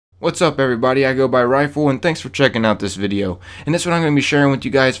What's up everybody, I go by Rifle and thanks for checking out this video. In this one I'm going to be sharing with you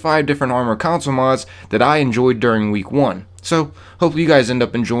guys 5 different armor console mods that I enjoyed during week 1. So hopefully you guys end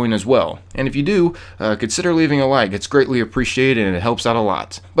up enjoying as well. And if you do, consider leaving a like, it's greatly appreciated and it helps out a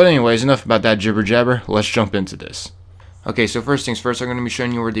lot. But anyways, enough about that jibber jabber, let's jump into this. Okay, so first things first, I'm going to be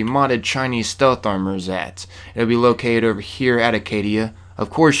showing you where the modded Chinese stealth armor is at. It'll be located over here at Acadia. Of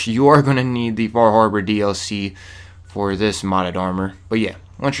course you are going to need the Far Harbor DLC for this modded armor, but yeah.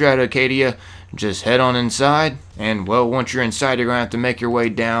 Once you're at Acadia, just head on inside, and well, once you're inside, you're going to have to make your way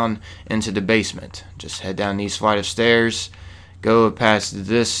down into the basement. Just head down these flight of stairs, go past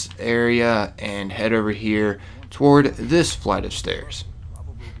this area, and head over here toward this flight of stairs.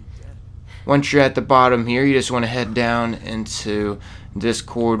 Once you're at the bottom here, you just want to head down into this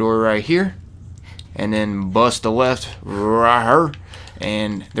corridor right here, and then bust a left right here,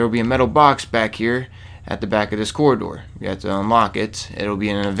 and there will be a metal box back here at the back of this corridor. You have to unlock it. It'll be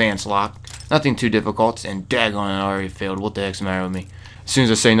an advanced lock. Nothing too difficult, and daggone it, I already failed. What the heck's the matter with me? As soon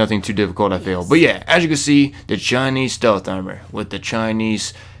as I say nothing too difficult, I fail. But yeah, as you can see, the Chinese stealth armor with the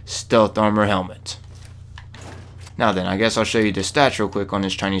Chinese stealth armor helmet. Now then, I guess I'll show you the stats real quick on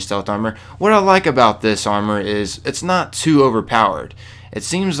this Chinese stealth armor. What I like about this armor is it's not too overpowered. It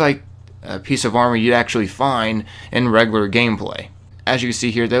seems like a piece of armor you'd actually find in regular gameplay. As you can see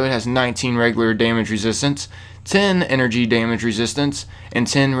here though, it has 19 regular damage resistance, 10 energy damage resistance, and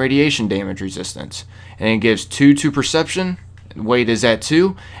 10 radiation damage resistance. And it gives 2 to perception, weight is at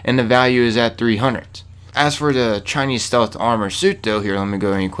 2, and the value is at 300. As for the Chinese stealth armor suit though, here let me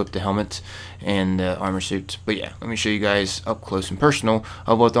go and equip the helmet and the armor suit. But yeah, let me show you guys up close and personal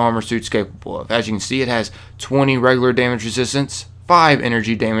of what the armor suit's capable of. As you can see, it has 20 regular damage resistance, 5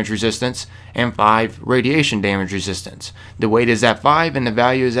 energy damage resistance, and 5 radiation damage resistance. The weight is at 5 and the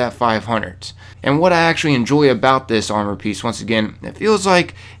value is at 500. And what I actually enjoy about this armor piece, once again, it feels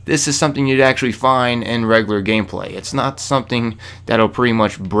like this is something you'd actually find in regular gameplay. It's not something that'll pretty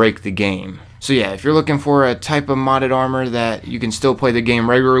much break the game. So yeah, if you're looking for a type of modded armor that you can still play the game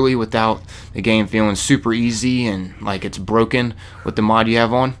regularly without the game feeling super easy and like it's broken with the mod you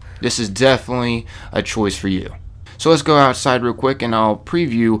have on, this is definitely a choice for you. So let's go outside real quick and I'll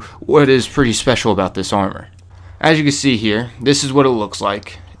preview what is pretty special about this armor. As you can see here, this is what it looks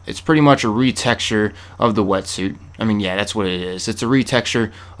like. It's pretty much a retexture of the wetsuit. I mean, yeah, that's what it is. It's a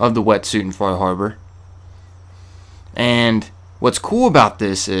retexture of the wetsuit in Far Harbor. And what's cool about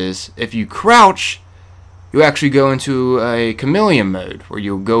this is if you crouch, you actually go into a chameleon mode where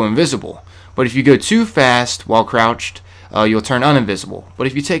you'll go invisible. But if you go too fast while crouched, you'll turn uninvisible. But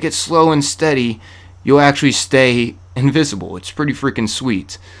if you take it slow and steady, you'll actually stay invisible. It's pretty freaking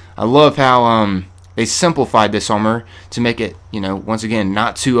sweet. I love how they simplified this armor to make it, you know, once again,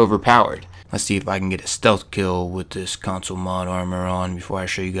 not too overpowered. Let's see if I can get a stealth kill with this console mod armor on before I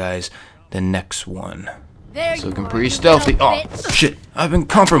show you guys the next one. It's looking pretty stealthy. Oh, shit. I've been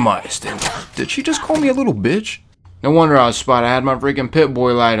compromised. And did she just call me a little bitch? No wonder I was spotted. I had my freaking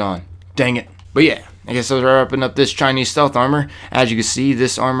Pip-Boy light on. Dang it. But yeah, I guess I'll wrapping up this Chinese stealth armor. As you can see,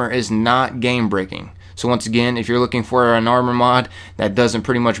 this armor is not game breaking. So once again, if you're looking for an armor mod that doesn't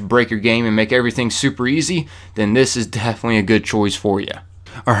pretty much break your game and make everything super easy, then this is definitely a good choice for you.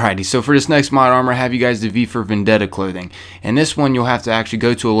 Alrighty, so for this next mod armor, I have you guys the V for Vendetta clothing. And this one, you'll have to actually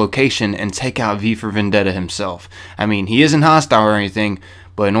go to a location and take out V for Vendetta himself. I mean, he isn't hostile or anything,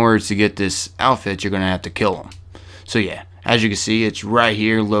 but in order to get this outfit, you're going to have to kill him. So yeah, as you can see, it's right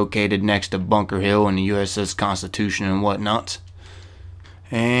here located next to Bunker Hill and the USS Constitution and whatnot.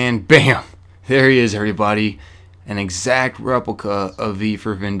 And bam! There he is, everybody. An exact replica of V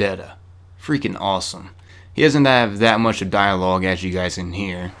for Vendetta. Freaking awesome. He doesn't have that much of dialogue, as you guys can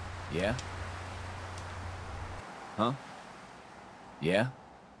hear. Yeah? Huh? Yeah?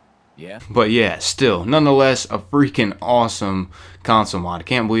 Yeah? But yeah, still, nonetheless, a freaking awesome console mod. I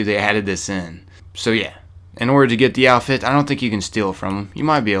can't believe they added this in. So yeah, in order to get the outfit, I don't think you can steal from him. You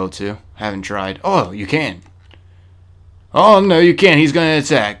might be able to. Haven't tried. Oh, you can. Oh, no, you can't. He's gonna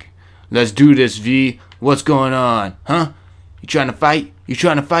attack. Let's do this, V. What's going on? Huh? You trying to fight? You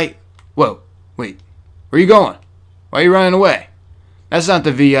trying to fight? Whoa. Wait. Where you going? Why are you running away? That's not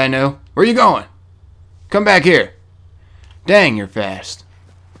the V I know. Where you going? Come back here. Dang, you're fast.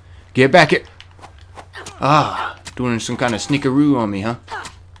 Get back here. Ah, doing some kind of sneakaroo on me, huh?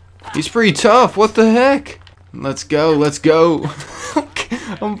 He's pretty tough. What the heck? Let's go. Let's go.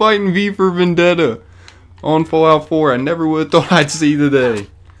 I'm fighting V for Vendetta on Fallout 4. I never would have thought I'd see the day.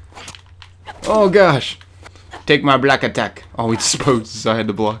 Oh gosh. Take my black attack. Oh, he disposes. I had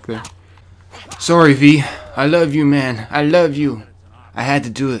to block there. Sorry, V. I love you, man. I love you. I had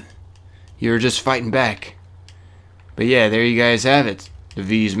to do it. You were just fighting back. But yeah, there you guys have it. the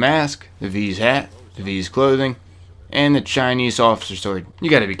V's mask, the V's hat, the V's clothing, and the Chinese officer sword. You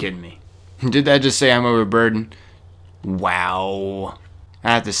gotta be kidding me. Did that just say I'm overburdened? Wow.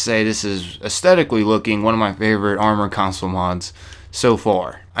 I have to say, this is aesthetically looking one of my favorite armor console mods so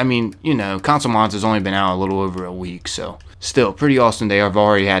far. I mean, you know, console mods has only been out a little over a week, so still pretty awesome they have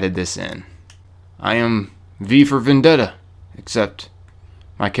already added this in. I am V for Vendetta, except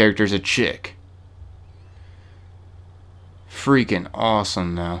my character's a chick. Freaking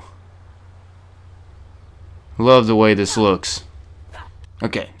awesome though. Love the way this looks.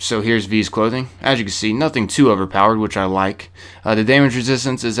 Okay, so here's V's clothing. As you can see, nothing too overpowered, which I like. The damage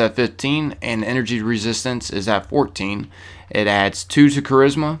resistance is at 15, and energy resistance is at 14. It adds 2 to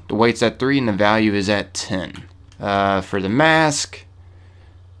charisma, the weight's at 3, and the value is at 10. For the mask,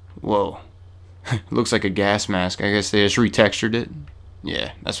 whoa, looks like a gas mask. I guess they just retextured it.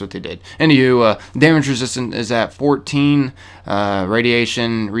 Yeah, that's what they did. Anywho, damage resistance is at 14,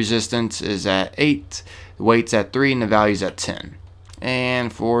 radiation resistance is at 8, the weight's at 3, and the value's at 10.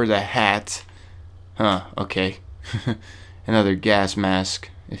 And for the hat, okay, another gas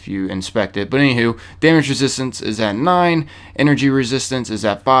mask if you inspect it. But anywho, damage resistance is at 9, energy resistance is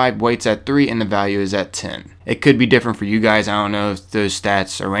at 5, weight's at 3, and the value is at 10. It could be different for you guys. I don't know if those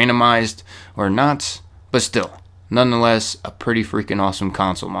stats are randomized or not, but still, nonetheless, a pretty freaking awesome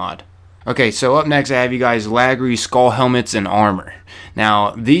console mod. Okay, so up next I have you guys Lagri skull helmets and armor.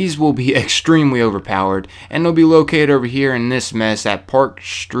 Now, these will be extremely overpowered, and they'll be located over here in this mess at Park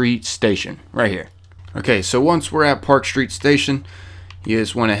Street Station, right here. Okay, so once we're at Park Street Station, you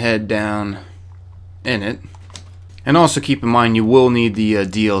just want to head down in it. And also keep in mind you will need the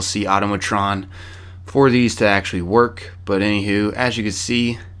DLC Automatron for these to actually work. But anywho, as you can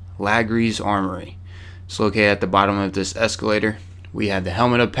see, Lagri's Armory. It's located at the bottom of this escalator. We have the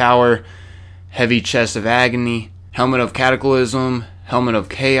Helmet of Power, Heavy Chest of Agony, Helmet of Cataclysm, Helmet of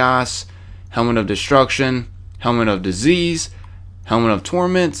Chaos, Helmet of Destruction, Helmet of Disease, Helmet of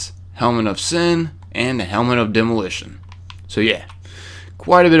Torments, Helmet of Sin, and the Helmet of Demolition. So yeah,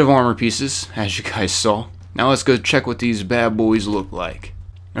 quite a bit of armor pieces, as you guys saw. Now let's go check what these bad boys look like.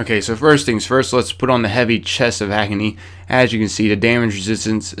 Okay, so first things first, let's put on the Heavy Chest of Agony. As you can see, the damage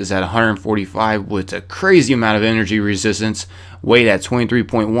resistance is at 145 with a crazy amount of energy resistance, weight at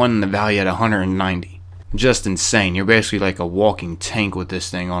 23.1 and the value at 190. Just insane. You're basically like a walking tank with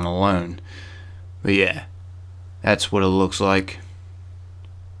this thing on alone. But yeah, that's what it looks like.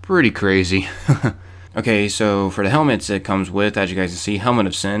 Pretty crazy. Okay, so for the helmets it comes with, as you guys can see, Helmet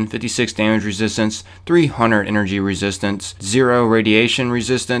of Sin, 56 damage resistance, 300 energy resistance, 0 radiation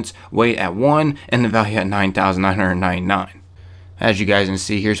resistance, weight at 1, and the value at 9,999. As you guys can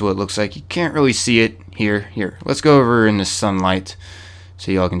see, here's what it looks like. You can't really see it here. Let's go over in the sunlight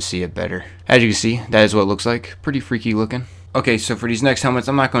so y'all can see it better. As you can see, that is what it looks like. Pretty freaky looking. Okay, so for these next helmets,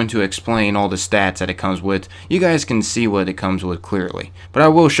 I'm not going to explain all the stats that it comes with. You guys can see what it comes with clearly. But I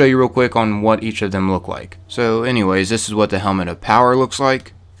will show you real quick on what each of them look like. So anyways, this is what the Helmet of Power looks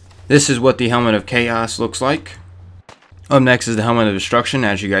like. This is what the Helmet of Chaos looks like. Up next is the Helmet of Destruction.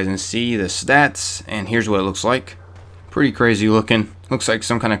 As you guys can see, the stats, and here's what it looks like. Pretty crazy looking. Looks like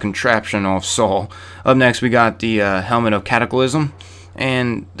some kind of contraption off Saw. Up next we got the Helmet of Cataclysm.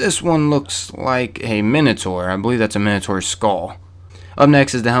 And this one looks like a Minotaur. I believe that's a Minotaur skull. Up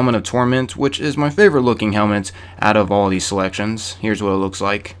next is the Helmet of Torment, which is my favorite looking helmet out of all these selections. Here's what it looks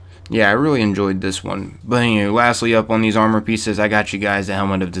like. Yeah, I really enjoyed this one. But anyway, lastly up on these armor pieces, I got you guys the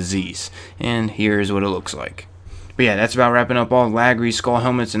Helmet of Disease. And here's what it looks like. But yeah, that's about wrapping up all Lagri skull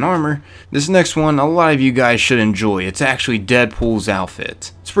helmets and armor. This next one, a lot of you guys should enjoy. It's actually Deadpool's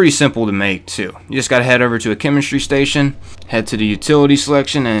outfit. It's pretty simple to make too. You just gotta head over to a chemistry station, head to the utility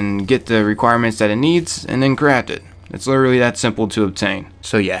selection and get the requirements that it needs, and then craft it. It's literally that simple to obtain.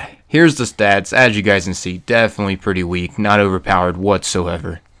 So yeah, here's the stats. As you guys can see, definitely pretty weak, not overpowered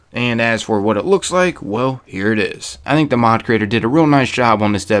whatsoever. And as for what it looks like, well, here it is. I think the mod creator did a real nice job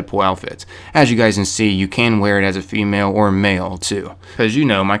on this Deadpool outfit. As you guys can see, you can wear it as a female or male too. Because you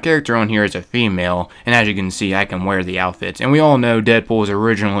know, my character on here is a female, and as you can see, I can wear the outfit. And we all know Deadpool was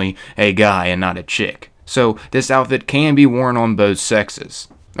originally a guy and not a chick. So this outfit can be worn on both sexes.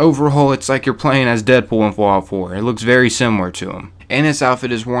 Overall, it's like you're playing as Deadpool in Fallout 4. It looks very similar to him. And this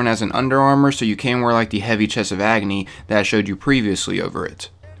outfit is worn as an Under Armour, so you can wear like the Heavy Chest of Agony that I showed you previously over it.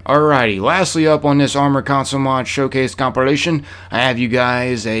 Alrighty, lastly up on this Armor Console Mod Showcase compilation, I have you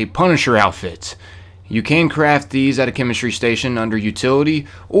guys a Punisher outfit. You can craft these at a chemistry station under utility,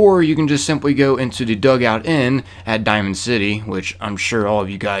 or you can just simply go into the Dugout Inn at Diamond City, which I'm sure all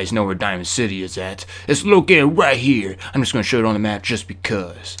of you guys know where Diamond City is at. It's located right here. I'm just going to show it on the map just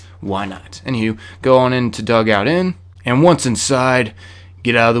because. Why not? Anywho, go on into Dugout Inn, and once inside,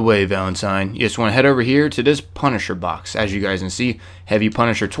 Get out of the way, Valentine. You just want to head over here to this Punisher box. As you guys can see, heavy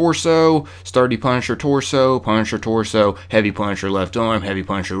Punisher torso, sturdy Punisher torso, heavy Punisher left arm, heavy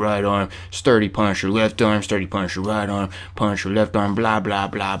Punisher right arm, sturdy Punisher left arm, sturdy Punisher right arm, Punisher left arm, blah, blah,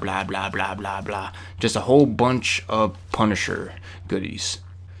 blah, blah, blah, blah, blah, blah. Just a whole bunch of Punisher goodies.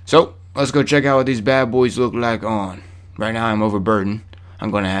 So, let's go check out what these bad boys look like on. Right now, I'm overburdened.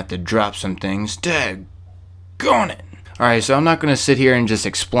 I'm going to have to drop some things. Daggone it. Alright, so I'm not going to sit here and just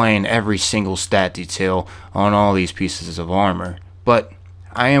explain every single stat detail on all these pieces of armor, but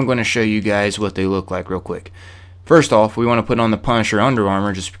I am going to show you guys what they look like real quick. First off, we want to put on the Punisher under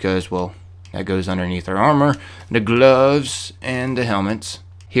armor just because, well, that goes underneath our armor, the gloves, and the helmets.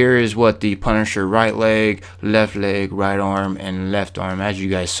 Here is what the Punisher right leg, right arm, and left arm, as you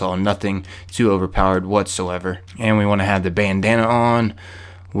guys saw, nothing too overpowered whatsoever. And we want to have the bandana on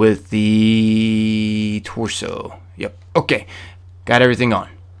with the torso. Yep, okay, got everything on.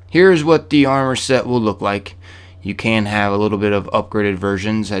 Here's what the armor set will look like. You can have a little bit of upgraded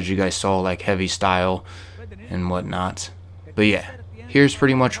versions, as you guys saw, like heavy style and whatnot. But yeah, here's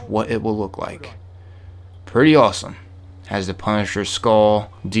pretty much what it will look like. Pretty awesome. Has the Punisher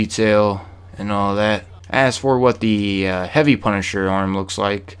skull detail and all that. As for what the heavy Punisher arm looks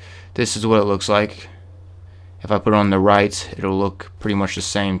like, this is what it looks like. If I put it on the right, it'll look pretty much the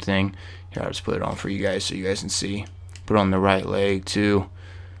same thing. Here, I'll just put it on for you guys so you guys can see. Put it on the right leg too.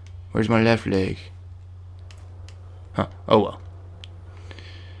 Where's my left leg? Huh, oh well.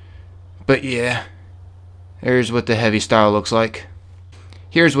 But yeah, there's what the heavy style looks like.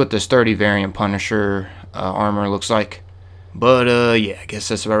 Here's what the sturdy variant Punisher armor looks like. But yeah, I guess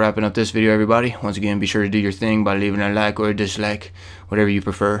that's about wrapping up this video, everybody. Once again, be sure to do your thing by leaving a like or a dislike, whatever you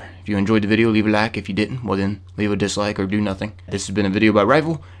prefer. If you enjoyed the video, leave a like. If you didn't, well then, leave a dislike or do nothing. This has been a video by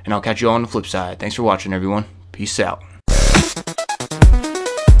Rifle, and I'll catch you all on the flip side. Thanks for watching, everyone. Peace out.